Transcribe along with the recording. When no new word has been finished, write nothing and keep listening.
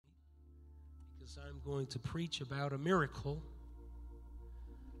because I'm going to preach about a miracle.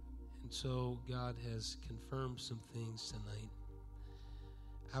 And so God has confirmed some things tonight.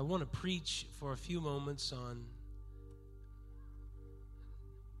 I want to preach for a few moments on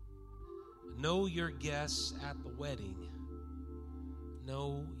know your guests at the wedding.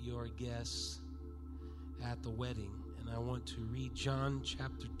 Know your guests at the wedding. And I want to read John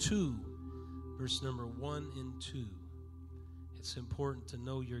chapter 2, verse number 1 and 2. It's important to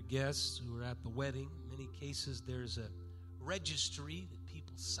know your guests who are at the wedding. In many cases, there's a registry that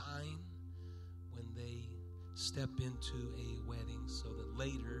people sign when they step into a wedding so that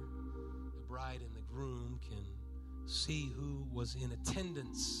later the bride and the groom can see who was in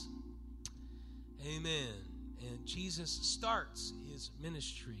attendance. Amen. And Jesus starts his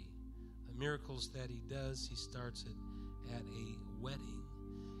ministry. The miracles that he does, he starts it at a wedding.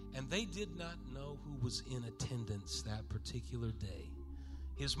 And they did not know who was in attendance that particular day.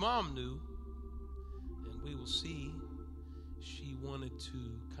 His mom knew, and we will see she wanted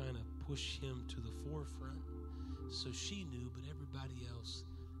to kind of push him to the forefront. So she knew, but everybody else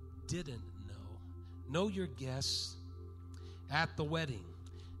didn't know. Know your guests at the wedding.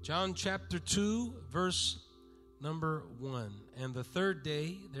 John chapter 2, verse number 1. And the third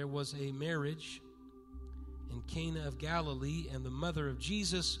day there was a marriage in Cana of Galilee, and the mother of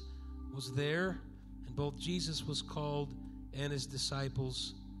Jesus was there, and both Jesus was called and his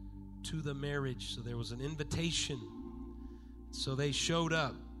disciples to the marriage. So there was an invitation. So they showed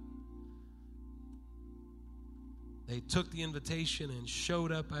up. They took the invitation and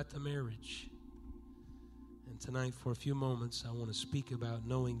showed up at the marriage. And tonight, for a few moments, I want to speak about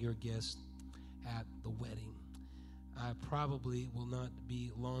knowing your guest at the wedding. I probably will not be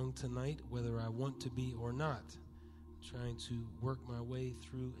long tonight, whether I want to be or not. I'm trying to work my way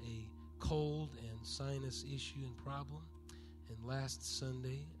through a cold and sinus issue and problem. And last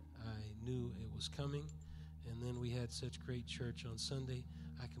Sunday, I knew it was coming. And then we had such great church on Sunday.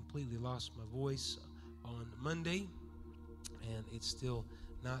 I completely lost my voice on Monday. And it's still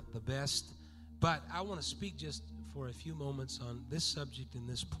not the best. But I want to speak just for a few moments on this subject and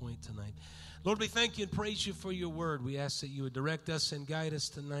this point tonight. Lord, we thank you and praise you for your word. We ask that you would direct us and guide us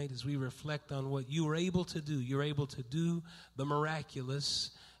tonight as we reflect on what you were able to do. You're able to do the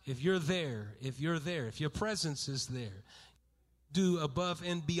miraculous. If you're there, if your presence is there, do above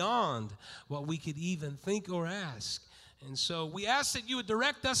and beyond what we could even think or ask. And so we ask that you would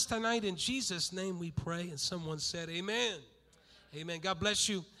direct us tonight. In Jesus' name we pray. And someone said amen. Amen. God bless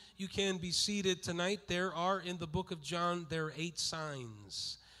you. You can be seated tonight. There are in the book of John, there are 8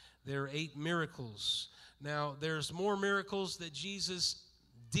 signs. There are 8 miracles. Now, there's more miracles that Jesus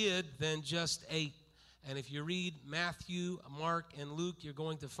did than just 8. And if you read Matthew, Mark, and Luke, you're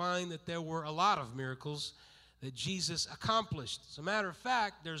going to find that there were a lot of miracles that Jesus accomplished. As a matter of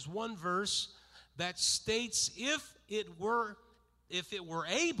fact, there's one verse that states if it were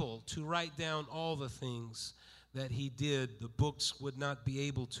able to write down all the things that he did, the books would not be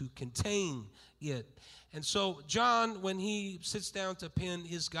able to contain it. And so John, when he sits down to pen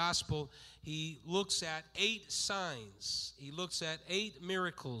his gospel, he looks at 8 signs. He looks at 8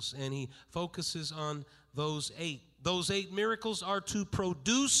 miracles, and he focuses on those 8. Those 8 miracles are to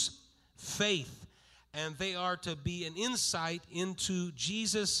produce faith, and they are to be an insight into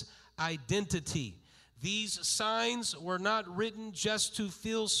Jesus' identity. These signs were not written just to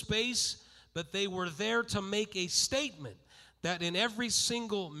fill space, but they were there to make a statement that in every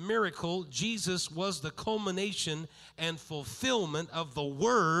single miracle, Jesus was the culmination and fulfillment of the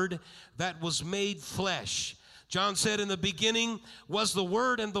Word that was made flesh. John said, in the beginning was the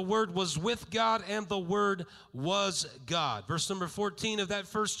Word, and the Word was with God, and the Word was God. Verse number 14 of that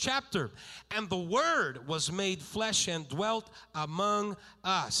first chapter. And the Word was made flesh and dwelt among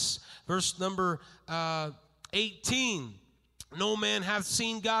us. Verse number 18. No man hath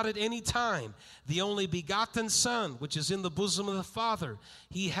seen God at any time. The only begotten Son, which is in the bosom of the Father,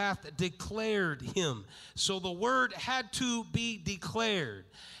 he hath declared him. So the Word had to be declared.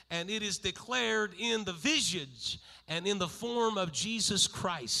 And it is declared in the visage and in the form of Jesus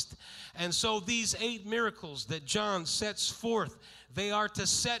Christ. And so these 8 miracles that John sets forth, they are to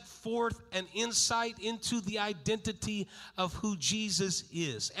set forth an insight into the identity of who Jesus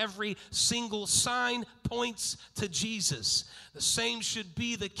is. Every single sign points to Jesus. The same should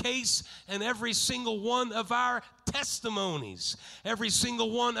be the case in every single one of our testimonies, every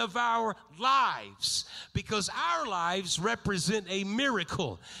single one of our lives, because our lives represent a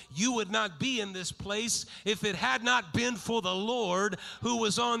miracle. You would not be in this place if it had not been for the Lord who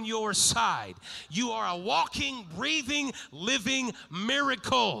was on your side. You are a walking, breathing, living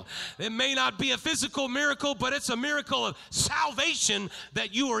miracle. It may not be a physical miracle, but it's a miracle of salvation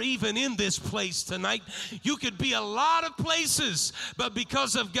that you are even in this place tonight. You could be a lot of places, but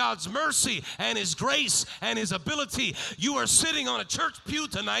because of God's mercy and His grace and His ability, you are sitting on a church pew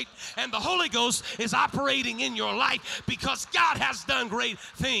tonight, and the Holy Ghost is operating in your life because God has done great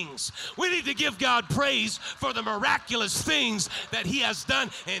things. We need to give God praise for the miraculous things that He has done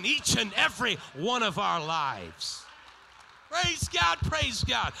in each and every one of our lives. Praise God, praise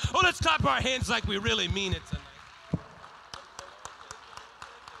God. Oh, let's clap our hands like we really mean it tonight.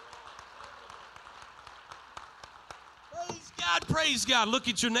 Praise God, praise God. Look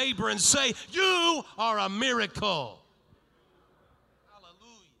at your neighbor and say, you are a miracle.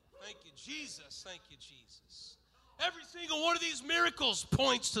 Hallelujah. Thank you, Jesus. Thank you, Jesus. Every single one of these miracles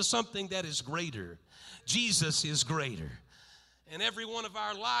points to something that is greater. Jesus is greater. And every one of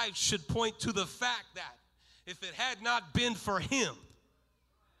our lives should point to the fact that if it had not been for Him,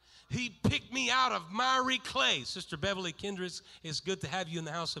 He picked me out of miry clay. Sister Beverly Kendricks, it's good to have you in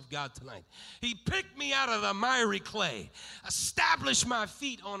the house of God tonight. He picked me out of the miry clay, established my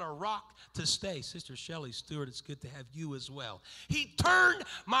feet on a rock to stay. Sister Shelley Stewart, it's good to have you as well. He turned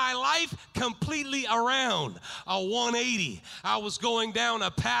my life completely around, a 180. I was going down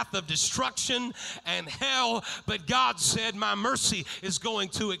a path of destruction and hell, but God said, my mercy is going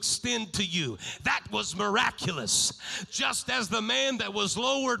to extend to you. That was miraculous. Just as the man that was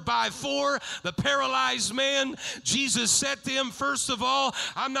lowered by 4, the paralyzed man, Jesus said to him, first of all,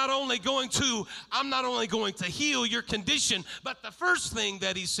 I'm not only going to heal your condition, but the first thing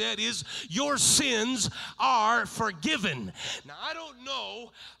that He said is, your sins are forgiven. Now, I don't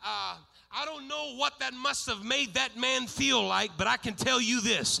know what that must have made that man feel like, but I can tell you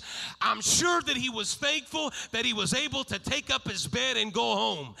this. I'm sure that he was thankful that he was able to take up his bed and go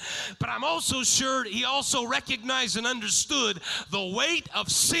home. But I'm also sure he also recognized and understood the weight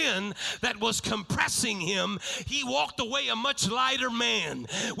of sin that was compressing him. He walked away a much lighter man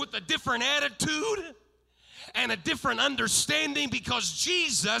with a different attitude and a different understanding, because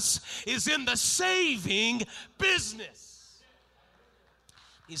Jesus is in the saving business.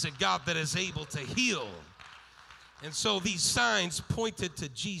 He's a God that is able to heal. And so these signs pointed to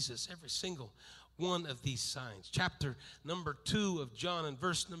Jesus, every single one of these signs. Chapter number 2 of John and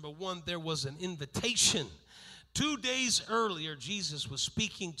verse number 1, there was an invitation. 2 days earlier, Jesus was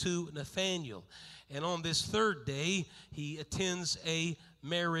speaking to Nathanael. And on this third day, he attends a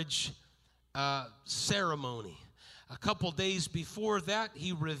marriage ceremony. A couple days before that,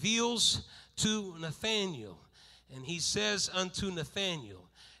 he reveals to Nathanael, and he says unto Nathanael,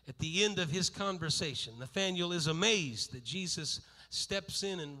 at the end of his conversation, Nathanael is amazed that Jesus steps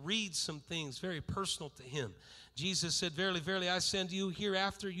in and reads some things very personal to him. Jesus said, verily, verily, I say unto you,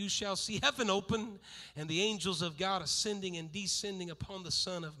 hereafter you shall see heaven open and the angels of God ascending and descending upon the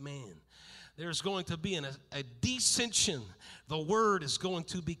Son of Man. There's going to be a descension. The Word is going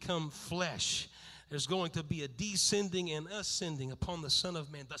to become flesh. There's going to be a descending and ascending upon the Son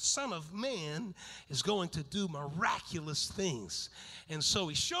of Man. The Son of Man is going to do miraculous things. And so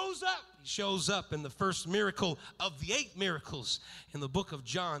He shows up. He shows up in the first miracle of the 8 miracles in the book of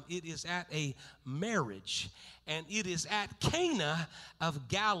John. It is at a marriage, and it is at Cana of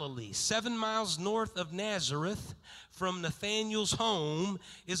Galilee, 7 miles north of Nazareth. From Nathanael's home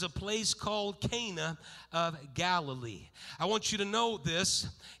is a place called Cana of Galilee. I want you to know this.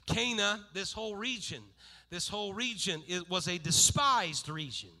 Cana, this whole region, it was a despised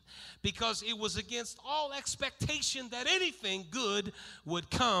region because it was against all expectation that anything good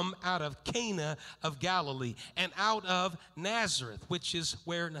would come out of Cana of Galilee and out of Nazareth, which is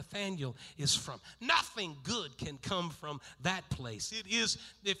where Nathanael is from. Nothing good can come from that place. It is,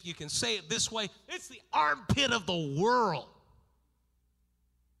 if you can say it this way, it's the armpit of the world.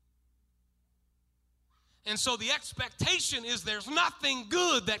 And so the expectation is there's nothing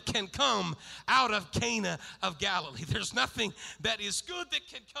good that can come out of Cana of Galilee. There's nothing that is good that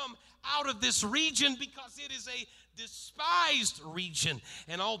can come out of this region because it is a despised region.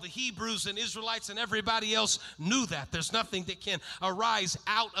 And all the Hebrews and Israelites and everybody else knew that. There's nothing that can arise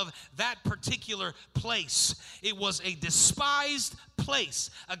out of that particular place. It was a despised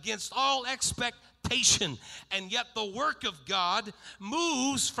place against all expectation. expectation. And yet the work of God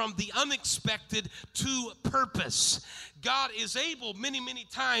moves from the unexpected to purpose. God is able many, many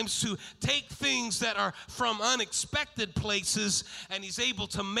times to take things that are from unexpected places, and he's able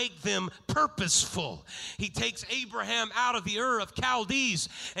to make them purposeful. He takes Abraham out of the Ur of Chaldees,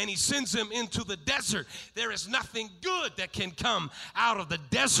 and he sends him into the desert. There is nothing good that can come out of the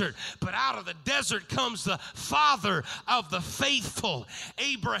desert, but out of the desert comes the father of the faithful.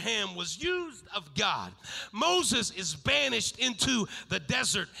 Abraham was used of God. Moses is banished into the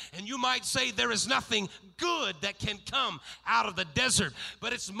desert, and you might say there is nothing good that can come out of the desert.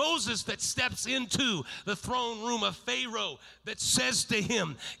 But it's Moses that steps into the throne room of Pharaoh that says to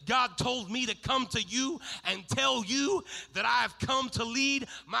him, God told me to come to you and tell you that I have come to lead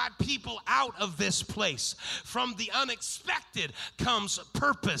my people out of this place. From the unexpected comes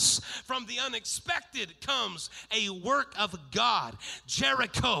purpose. From the unexpected comes a work of God.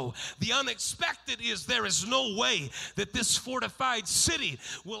 Jericho, the unexpected is there is no way that this fortified city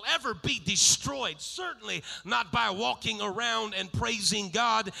will ever be destroyed. Certainly not by walking around and praising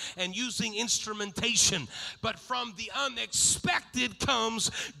God and using instrumentation. But from the unexpected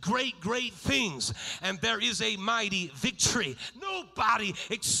comes great, great things. And there is a mighty victory. Nobody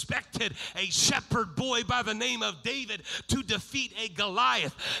expected a shepherd boy by the name of David to defeat a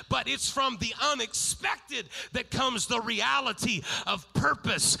Goliath. But it's from the unexpected that comes the reality of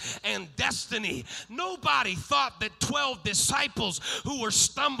purpose and destiny. Nobody thought that 12 disciples who were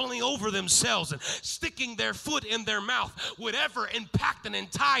stumbling over themselves and sticking their foot in their mouth would ever impact an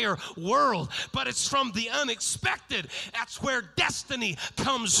entire world. But it's from the unexpected. That's where destiny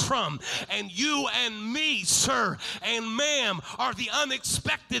comes from. And you and me, sir and ma'am, are the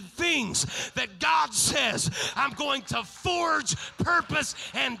unexpected things that God says, I'm going to forge purpose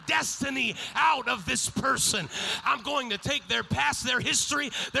and destiny out of this person. I'm going to take their past, their history,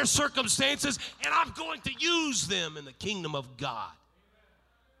 their circumstances, and I'm going to use them in the kingdom of God.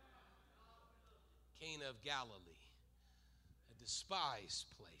 Cana of Galilee, a despised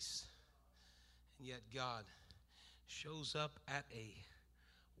place. And yet God shows up at a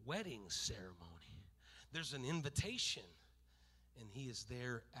wedding ceremony. There's an invitation, and he is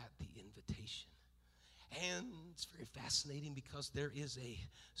there at the invitation. And it's very fascinating because there is a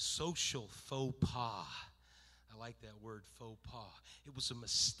social faux pas. I like that word, faux pas. It was a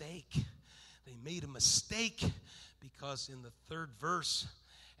mistake. They made a mistake because in the third verse,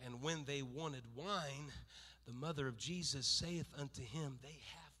 and when they wanted wine, the mother of Jesus saith unto him, they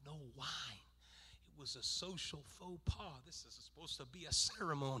have no wine. It was a social faux pas. This is supposed to be a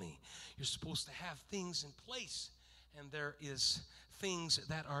ceremony. You're supposed to have things in place, and there is things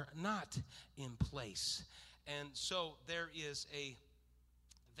that are not in place. And so there's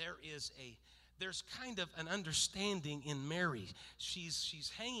kind of an understanding in Mary.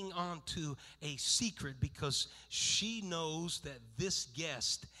 She's hanging on to a secret because she knows that this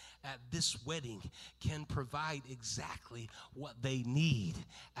guest at this wedding can provide exactly what they need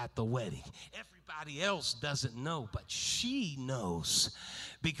at the wedding. Everybody else doesn't know, but she knows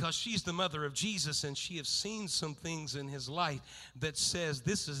because she's the mother of Jesus, and she has seen some things in his life that says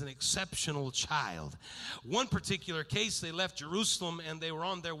this is an exceptional child. One particular case, they left Jerusalem and they were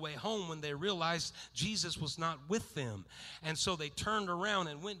on their way home when they realized Jesus was not with them. And so they turned around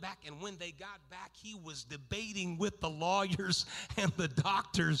and went back, and when they got back, he was debating with the lawyers and the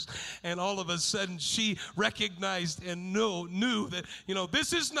doctors, and all of a sudden she recognized and knew that,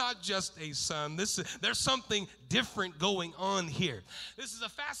 this is not just a son. There's something different going on here. This is a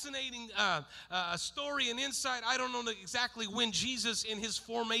fascinating story and insight. I don't know exactly when Jesus in his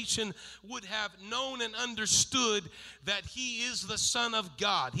formation would have known and understood that he is the Son of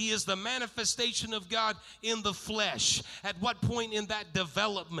God. He is the manifestation of God in the flesh. At what point in that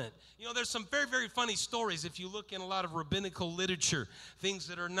development? There's some very, very funny stories if you look in a lot of rabbinical literature, things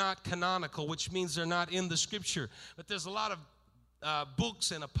that are not canonical, which means they're not in the scripture. But there's a lot of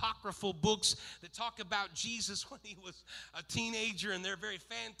books and apocryphal books that talk about Jesus when he was a teenager, and they're very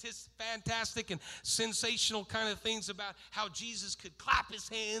fantastic and sensational kind of things about how Jesus could clap his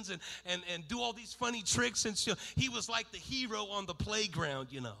hands and do all these funny tricks, and so he was like the hero on the playground,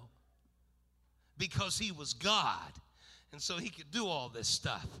 because he was God, and so he could do all this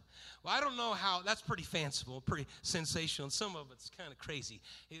stuff. Well, I don't know how, that's pretty fanciful, pretty sensational, and some of it's kind of crazy.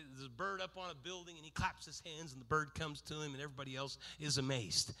 There's a bird up on a building, and he claps his hands, and the bird comes to him, and everybody else is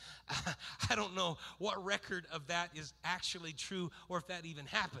amazed. I don't know what record of that is actually true or if that even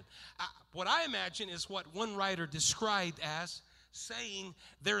happened. What I imagine is what one writer described as saying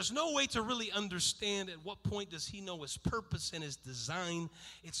there's no way to really understand at what point does he know his purpose and his design.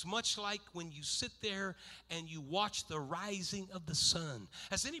 It's much like when you sit there and you watch the rising of the sun.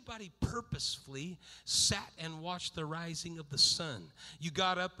 Has anybody purposefully sat and watched the rising of the sun? You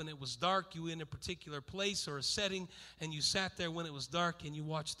got up and it was dark, you were in a particular place or a setting, and you sat there when it was dark and you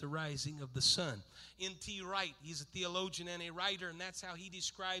watched the rising of the sun. N.T. Wright, he's a theologian and a writer, and that's how he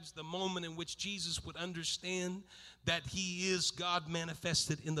describes the moment in which Jesus would understand that he is God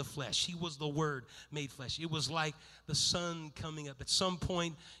manifested in the flesh. He was the Word made flesh. It was like the sun coming up. At some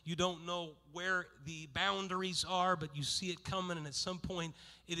point, you don't know where the boundaries are, but you see it coming, and at some point,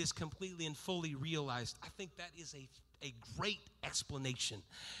 it is completely and fully realized. I think that is a great explanation.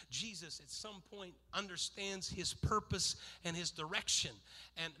 Jesus at some point understands his purpose and his direction.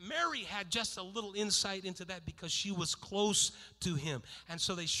 And Mary had just a little insight into that because she was close to him. And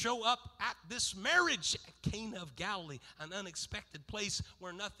so they show up at this marriage at Cana of Galilee, an unexpected place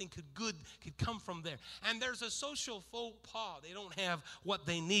where nothing good could come from there. And there's a social faux pas. They don't have what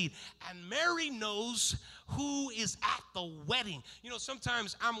they need. And Mary knows who is at the wedding. You know,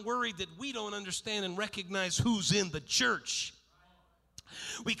 sometimes I'm worried that we don't understand and recognize who's in the church.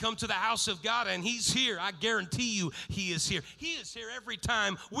 We come to the house of God and he's here. I guarantee you he is here. He is here every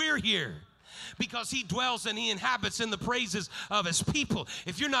time we're here, because he dwells and he inhabits in the praises of his people.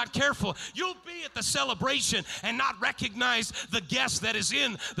 If you're not careful, you'll be at the celebration and not recognize the guest that is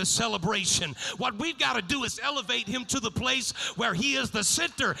in the celebration. What we've got to do is elevate him to the place where he is the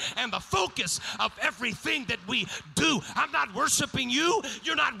center and the focus of everything that we do. I'm not worshiping you.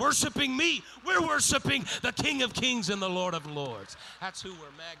 You're not worshiping me. We're worshiping the King of Kings and the Lord of Lords. That's who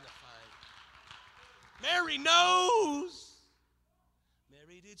we're magnifying. Mary knows.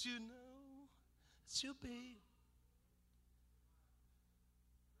 Mary, did you know? You'll be.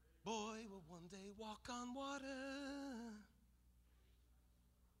 Boy will one day walk on water.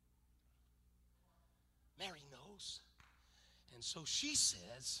 Mary knows. And so she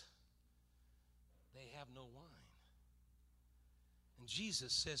says, they have no wine. And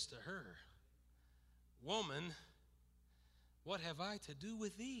Jesus says to her, woman, what have I to do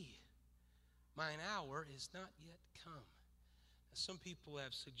with thee? Mine hour is not yet come. Some people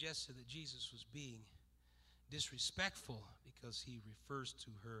have suggested that Jesus was being disrespectful because he refers to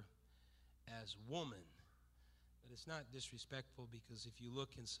her as woman. But it's not disrespectful, because if you look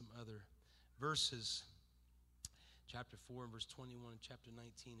in some other verses, chapter 4 and verse 21 and chapter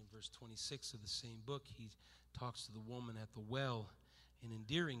 19 and verse 26 of the same book, he talks to the woman at the well in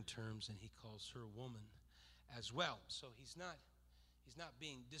endearing terms, and he calls her woman as well. So he's not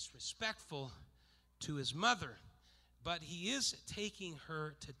being disrespectful to his mother. But he is taking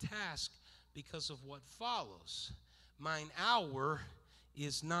her to task because of what follows. Mine hour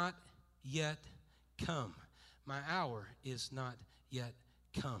is not yet come. My hour is not yet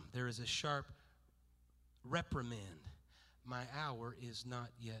come. There is a sharp reprimand. My hour is not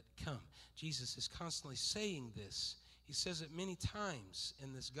yet come. Jesus is constantly saying this. He says it many times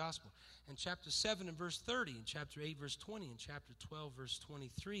in this gospel. In chapter 7 and verse 30, in chapter 8 verse 20, in chapter 12 verse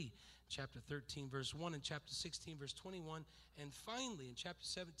 23, chapter 13 verse 1, in chapter 16 verse 21, and finally in chapter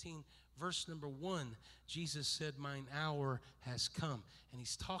 17 verse number 1, Jesus said, mine hour has come. And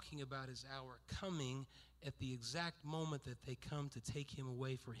he's talking about his hour coming at the exact moment that they come to take him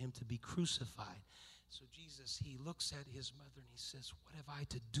away for him to be crucified. So Jesus, he looks at his mother and he says, what have I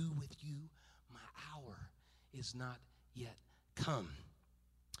to do with you? My hour is not yet come.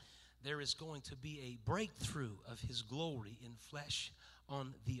 There is going to be a breakthrough of his glory in flesh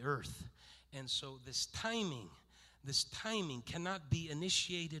on the earth. And so this timing cannot be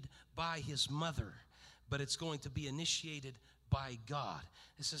initiated by his mother, but it's going to be initiated by God.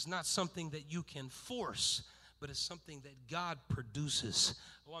 This is not something that you can force, but it's something that God produces.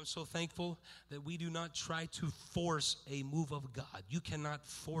 Oh, I'm so thankful that we do not try to force a move of God. You cannot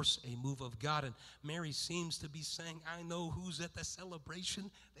force a move of God. And Mary seems to be saying, I know who's at the celebration.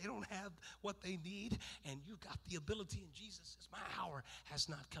 They don't have what they need, and you got the ability. And Jesus says, my hour has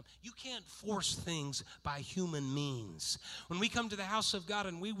not come. You can't force things by human means. When we come to the house of God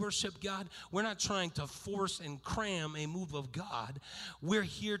and we worship God, we're not trying to force and cram a move of God. We're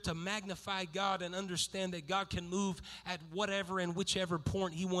here to magnify God and understand that God can move at whatever and whichever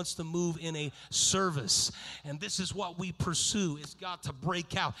point he wants to move in a service. And this is what we pursue, is God to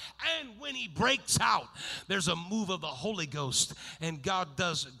break out. And when he breaks out, there's a move of the Holy Ghost, and God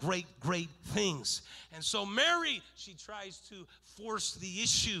does great things. And so Mary, she tries to force the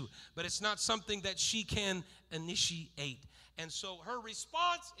issue, but it's not something that she can initiate. And so her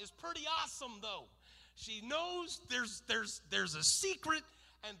response is pretty awesome, though. She knows there's a secret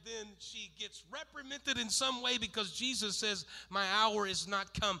and then she gets reprimanded in some way because Jesus says, my hour is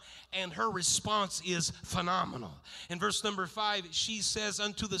not come. And her response is phenomenal. In verse number 5, she says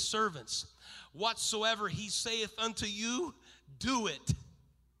unto the servants, whatsoever he saith unto you, do it.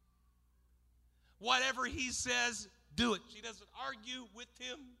 Whatever he says, do it. She doesn't argue with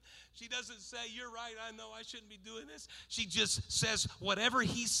him. She doesn't say, you're right, I know I shouldn't be doing this. She just says, whatever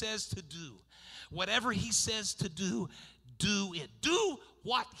he says to do. Whatever he says to do, do it. Do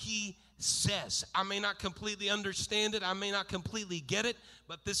what he says. I may not completely understand it. I may not completely get it.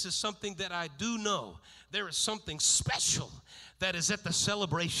 But this is something that I do know. There is something special that is at the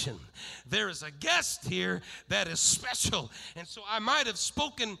celebration. There is a guest here that is special. And so I might have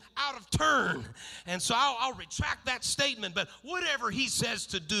spoken out of turn. And so I'll retract that statement. But whatever he says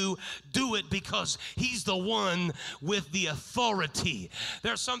to do, do it, because he's the one with the authority.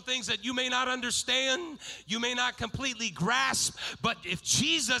 There are some things that you may not understand. You may not completely grasp. But if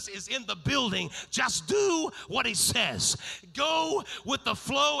Jesus is in the building, just do what he says. Go with the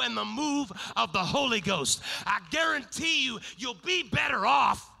flow and the move of the Holy Ghost. I guarantee you'll be better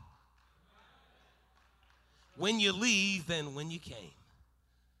off when you leave than when you came.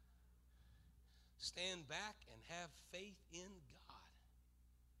 Stand back and have faith in God.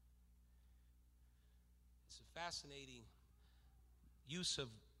 It's a fascinating use of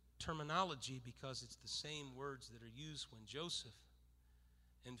terminology because it's the same words that are used when Joseph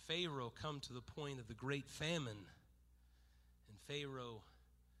and Pharaoh come to the point of the great famine. And Pharaoh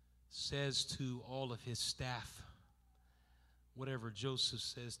says to all of his staff, whatever Joseph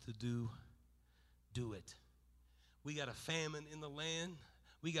says to do, do it. We got a famine in the land.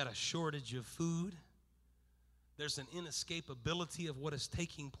 We got a shortage of food. There's an inescapability of what is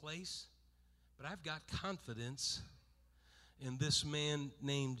taking place. But I've got confidence in this man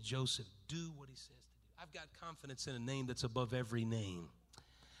named Joseph. Do what he says to do. I've got confidence in a name that's above every name.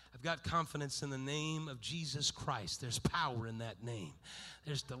 I've got confidence in the name of Jesus Christ. There's power in that name.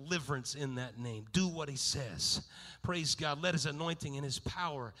 There's deliverance in that name. Do what he says. Praise God. Let his anointing and his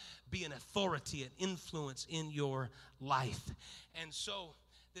power be an authority and influence in your life. And so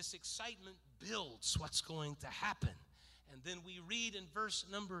this excitement builds what's going to happen. And then we read in verse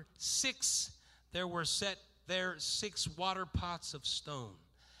number 6, there were set there 6 water pots of stone,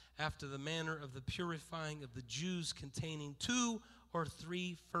 after the manner of the purifying of the Jews, containing 2 or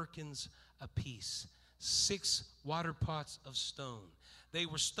 3 firkins apiece. 6 water pots of stone. They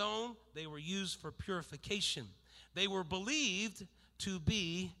were stone. They were used for purification. They were believed to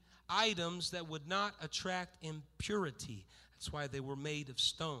be items that would not attract impurity. That's why they were made of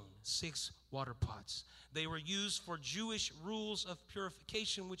stone. 6 water pots. They were used for Jewish rules of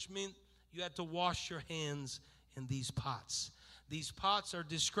purification, which meant you had to wash your hands in these pots. These pots are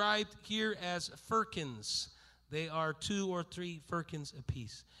described here as firkins. They are 2 or 3 firkins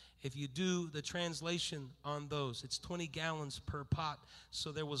apiece. If you do the translation on those, it's 20 gallons per pot.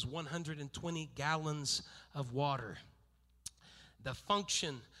 So there was 120 gallons of water. The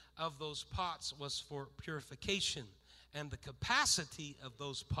function of those pots was for purification. And the capacity of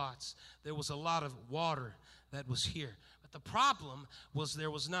those pots, there was a lot of water that was here. But the problem was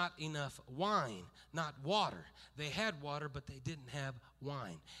there was not enough wine, not water. They had water, but they didn't have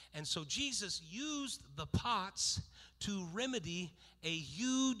wine. And so Jesus used the pots to remedy a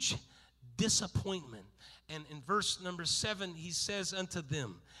huge disappointment. And in verse number 7, he says unto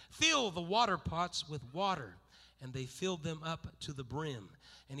them, fill the water pots with water. And they filled them up to the brim.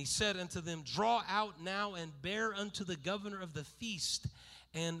 And he said unto them, draw out now and bear unto the governor of the feast.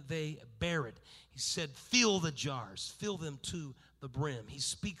 And they bear it. He said, fill the jars, fill them to the brim. He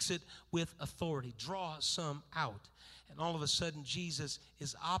speaks it with authority. Draw some out. And all of a sudden, Jesus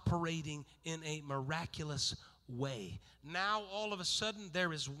is operating in a miraculous way. Now, all of a sudden,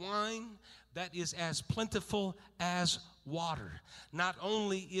 there is wine that is as plentiful as water. Not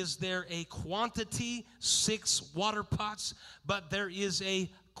only is there a quantity, 6 water pots, but there is a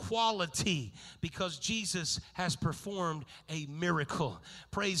quality, because Jesus has performed a miracle.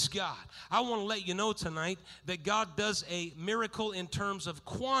 Praise God. I want to let you know tonight that God does a miracle in terms of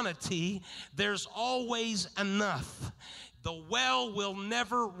quantity. There's always enough. The well will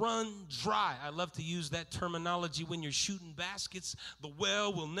never run dry. I love to use that terminology when you're shooting baskets. The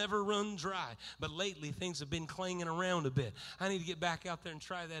well will never run dry. But lately, things have been clanging around a bit. I need to get back out there and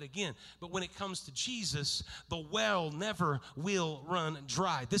try that again. But when it comes to Jesus, the well never will run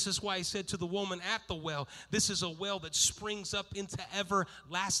dry. This is why he said to the woman at the well, this is a well that springs up into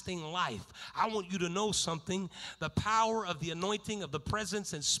everlasting life. I want you to know something. The power of the anointing of the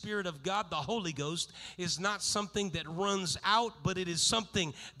presence and Spirit of God, the Holy Ghost, is not something that runs pours out, but it is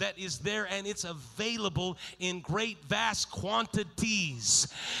something that is there and it's available in great, vast quantities.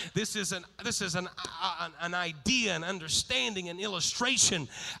 This is an idea, an understanding, an illustration.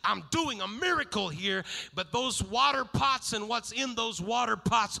 I'm doing a miracle here, but those water pots and what's in those water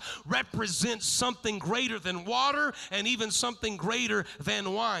pots represents something greater than water and even something greater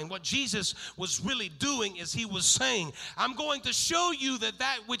than wine. What Jesus was really doing is he was saying, I'm going to show you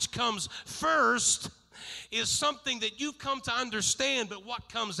that which comes first is something that you've come to understand, but what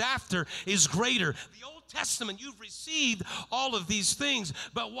comes after is greater. The Old Testament, you've received all of these things,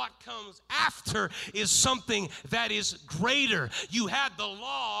 but what comes after is something that is greater. You had the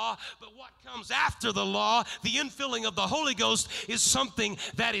law, but what comes after the law, the infilling of the Holy Ghost, is something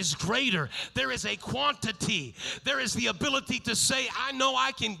that is greater. There is a quantity. There is the ability to say, I know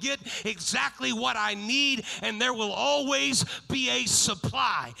I can get exactly what I need, and there will always be a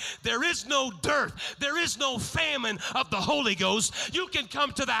supply. There is no dearth. There is no famine of the Holy Ghost. You can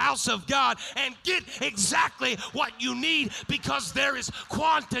come to the house of God and get exactly what you need because there is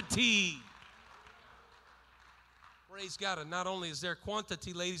quantity. Praise God. And not only is there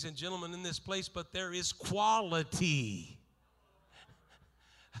quantity, ladies and gentlemen, in this place, but there is quality.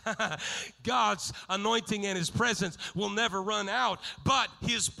 God's anointing and his presence will never run out, but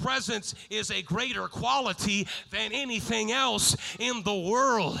his presence is a greater quality than anything else in the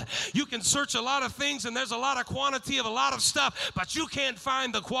world. You can search a lot of things and there's a lot of quantity of a lot of stuff, but you can't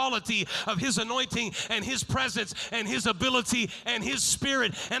find the quality of his anointing and his presence and his ability and his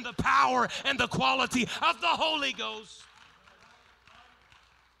spirit and the power and the quality of the Holy Ghost.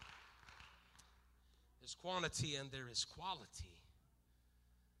 There's quantity and there is quality.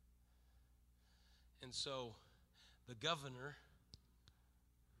 And so the governor,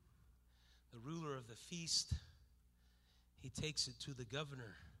 the ruler of the feast, he takes it to the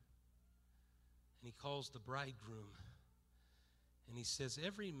governor and he calls the bridegroom and he says,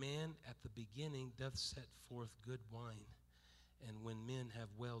 every man at the beginning doth set forth good wine, and when men have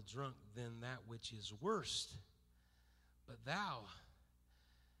well drunk, then that which is worst. But thou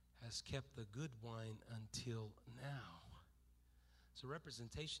hast kept the good wine until now. It's a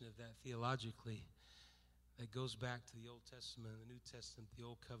representation of that theologically. That goes back to the Old Testament, the New Testament, the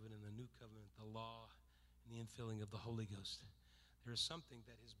Old Covenant, the New Covenant, the law, and the infilling of the Holy Ghost. There is something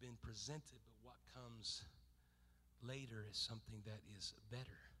that has been presented, but what comes later is something that is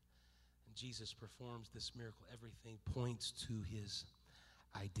better. And Jesus performs this miracle. Everything points to his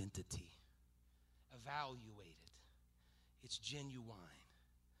identity. Evaluate it. It's genuine.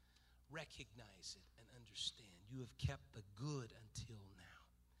 Recognize it and understand. You have kept the good until now.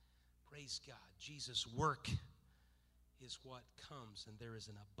 Praise God. Jesus' work is what comes, and there is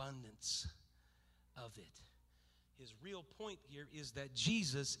an abundance of it. His real point here is that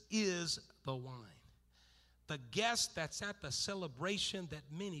Jesus is the wine. The guest that's at the celebration that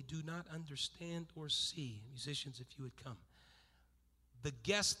many do not understand or see. Musicians, if you would come. The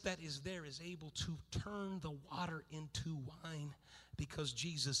guest that is there is able to turn the water into wine because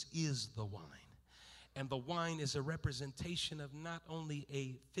Jesus is the wine. And the wine is a representation of not only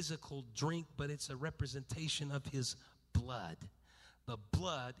a physical drink, but it's a representation of his blood. The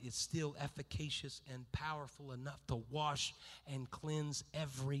blood is still efficacious and powerful enough to wash and cleanse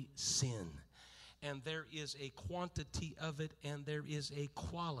every sin. And there is a quantity of it, and there is a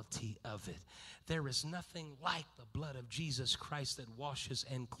quality of it. There is nothing like the blood of Jesus Christ that washes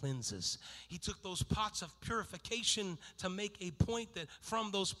and cleanses. He took those pots of purification to make a point that from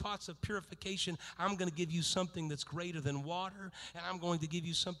those pots of purification, I'm going to give you something that's greater than water, and I'm going to give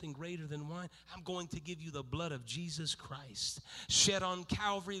you something greater than wine. I'm going to give you the blood of Jesus Christ, shed on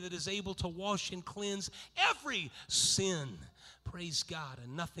Calvary, that is able to wash and cleanse every sin. Praise God,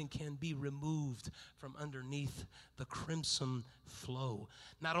 and nothing can be removed from underneath the crimson flow.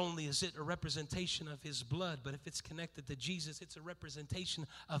 Not only is it a representation of his blood, but if it's connected to Jesus, it's a representation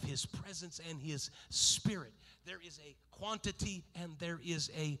of his presence and his spirit. There is a quantity and there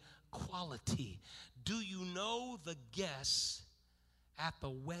is a quality. Do you know the guests at the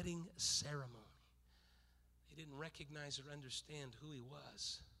wedding ceremony? They didn't recognize or understand who he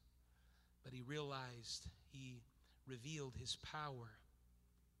was, but he realized he revealed his power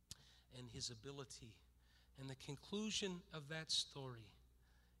and his ability. And the conclusion of that story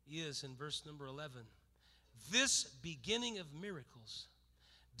is in verse number 11. This beginning of miracles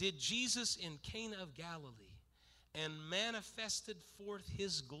did Jesus in Cana of Galilee, and manifested forth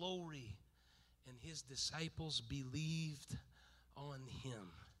his glory, and his disciples believed on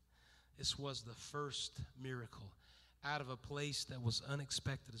him. This was the first miracle out of a place that was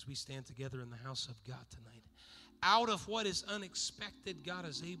unexpected as we stand together in the house of God tonight. Out of what is unexpected, God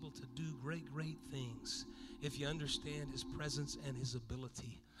is able to do great, great things if you understand his presence and his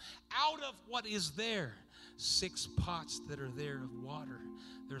ability. Out of what is there, 6 pots that are there of water,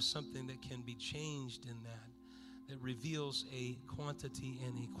 there's something that can be changed in that reveals a quantity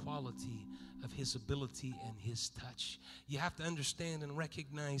and a quality of his ability and his touch. You have to understand and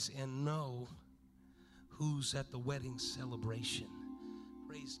recognize and know who's at the wedding celebration.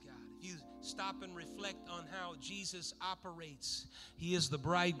 Praise God. If you stop and reflect on how Jesus operates, he is the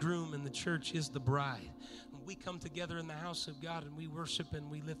bridegroom and the church is the bride. When we come together in the house of God and we worship and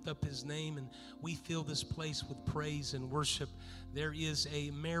we lift up his name and we fill this place with praise and worship, there is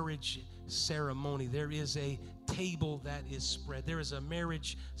a marriage ceremony. There is a table that is spread. There is a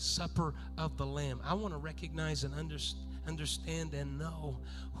marriage supper of the Lamb. I want to recognize and understand and know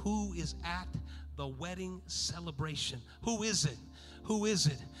who is at the wedding celebration. Who is it? Who is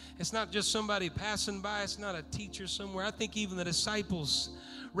it? It's not just somebody passing by. It's not a teacher somewhere. I think even the disciples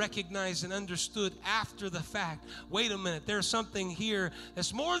recognized and understood after the fact, wait a minute, there's something here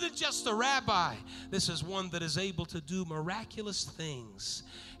that's more than just a rabbi. This is one that is able to do miraculous things.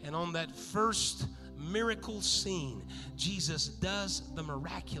 And on that first miracle scene, Jesus does the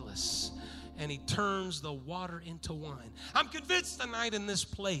miraculous. And he turns the water into wine. I'm convinced tonight in this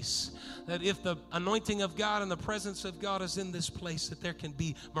place that if the anointing of God and the presence of God is in this place, that there can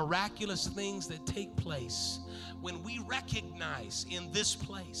be miraculous things that take place when we recognize in this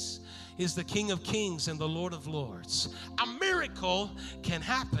place is the King of Kings and the Lord of Lords. A miracle can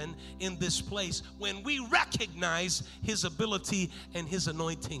happen in this place when we recognize his ability and his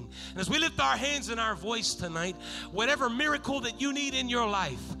anointing. And as we lift our hands and our voice tonight, whatever miracle that you need in your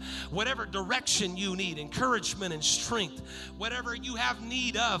life, whatever direction you need, encouragement and strength, whatever you have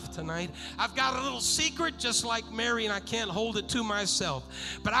need of tonight, I've got a little secret just like Mary, and I can't hold it to myself.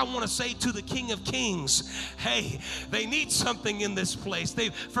 But I want to say to the King of Kings, hey, they need something in this place.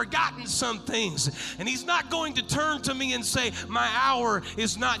 They've forgotten some things, and he's not going to turn to me and say my hour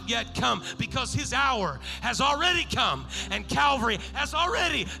is not yet come, because his hour has already come, and Calvary has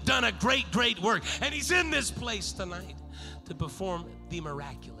already done a great work, and he's in this place tonight to perform the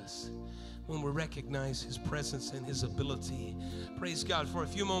miraculous when we recognize his presence and his ability. Praise God. For a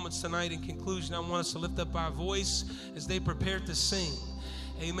few moments tonight, in conclusion, I want us to lift up our voice as they prepare to sing.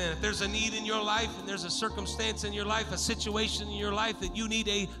 Amen. If there's a need in your life and there's a circumstance in your life, a situation in your life that you need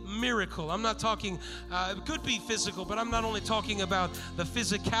a miracle. I'm not talking, it could be physical, but I'm not only talking about the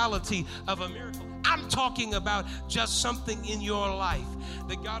physicality of a miracle. I'm talking about just something in your life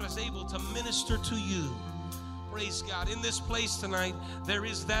that God is able to minister to you. Praise God. In this place tonight, there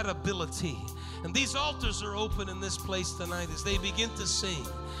is that ability. And these altars are open in this place tonight as they begin to sing.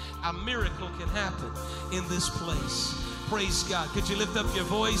 A miracle can happen in this place. Praise God. Could you lift up your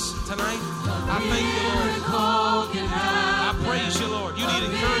voice tonight? I thank you, Lord. I praise you, Lord. You need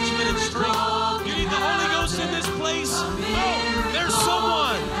encouragement and strength. You need the Holy Ghost in this place. Oh, there's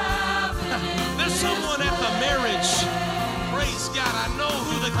someone. There's someone at the marriage. Praise God. I know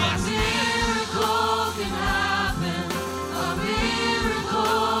who the guest is.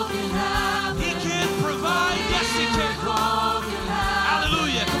 He can provide. Yes, he can.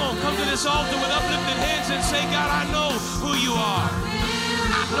 Hallelujah. Come on, come to this altar with uplifted hands and say, God, I know who you are.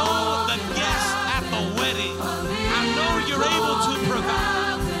 I know the guest at the wedding. I know you're able to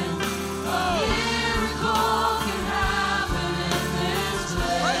provide. Oh.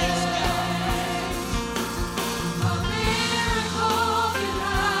 Praise God.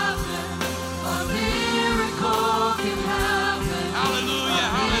 Hallelujah,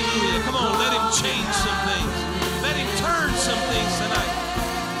 hallelujah. Come on, let him change some things. Let him turn some things tonight.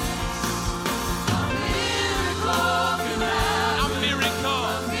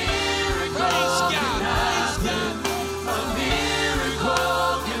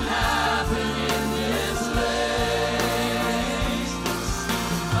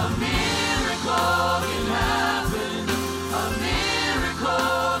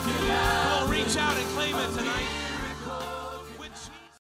 Tonight.